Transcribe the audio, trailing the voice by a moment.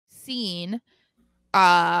seen,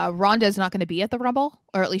 Ronda is not going to be at the Rumble,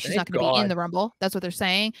 or at least she's not going to be in the Rumble. That's what they're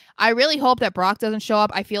saying. I really hope that Brock doesn't show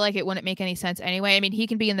up. I feel like it wouldn't make any sense anyway. I mean, he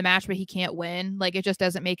can be in the match, but he can't win. Like, it just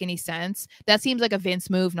doesn't make any sense. That seems like a Vince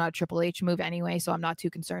move, not a Triple H move anyway, so I'm not too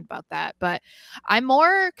concerned about that. But I'm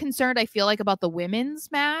more concerned, I feel like, about the women's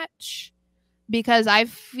match, because I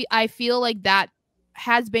feel like that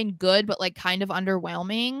has been good, but like kind of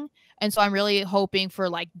underwhelming. And so I'm really hoping for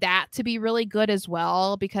like that to be really good as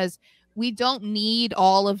well, because we don't need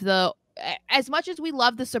all of the, as much as we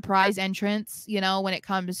love the surprise entrance, you know, when it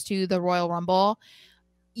comes to the Royal Rumble,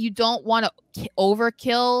 you don't want to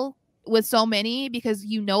overkill with so many, because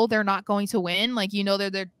you know they're not going to win. Like, you know,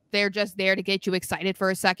 they're just there to get you excited for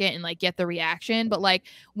a second and like get the reaction. But like,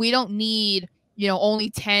 we don't need, you know, only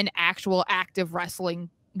 10 actual active wrestling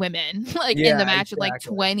women like in the match, exactly. With like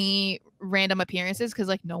 20 random appearances, because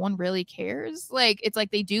like no one really cares. Like, it's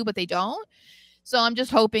like they do, but they don't. So I'm just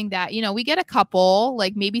hoping that, you know, we get a couple,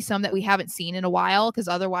 like maybe some that we haven't seen in a while, because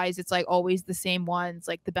otherwise it's like always the same ones,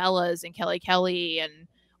 like the Bellas and Kelly and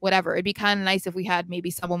whatever. It'd be kind of nice if we had maybe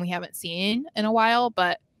someone we haven't seen in a while,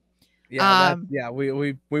 but yeah,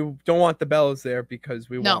 we don't want the Bellas there because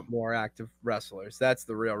we want more active wrestlers. That's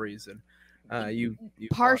the real reason. You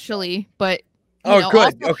partially, but good.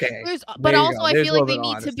 Also, okay. But also I feel like they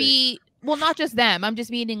need to be, well, not just them. I'm just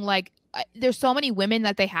meaning like there's so many women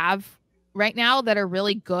that they have right now that are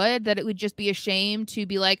really good that it would just be a shame to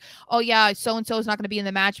be like, oh yeah, so and so is not going to be in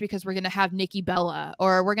the match because we're going to have Nikki Bella,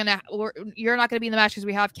 or you're not going to be in the match because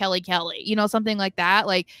we have Kelly, you know, something like that.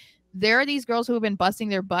 Like, there are these girls who have been busting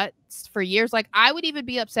their butts for years. Like, I would even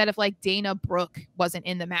be upset if like Dana Brooke wasn't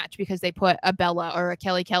in the match because they put a Bella or a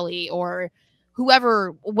Kelly or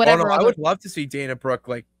whoever, whatever. I would love to see Dana Brooke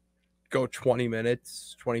like go 20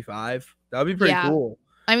 minutes, 25. That would be pretty cool.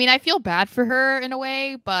 I mean, I feel bad for her in a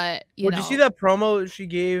way, but did you see that promo she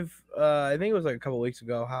gave? I think it was like a couple weeks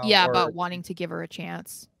ago. About wanting to give her a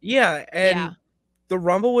chance. Yeah, and the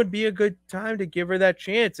Rumble would be a good time to give her that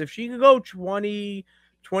chance. If she could go 20,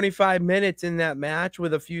 25 minutes in that match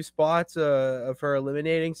with a few spots of her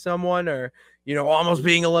eliminating someone, or, you know, almost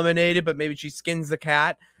being eliminated, but maybe she skins the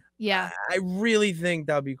cat. Yeah, I really think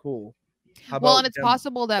that'd be cool. Well, and it's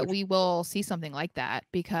possible that we will see something like that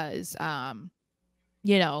because,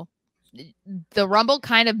 you know, the Rumble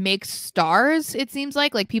kind of makes stars, it seems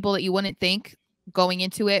like people that you wouldn't think going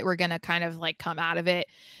into it were going to kind of like come out of it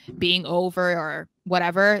being over or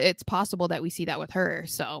whatever. It's possible that we see that with her.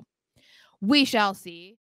 So we shall see.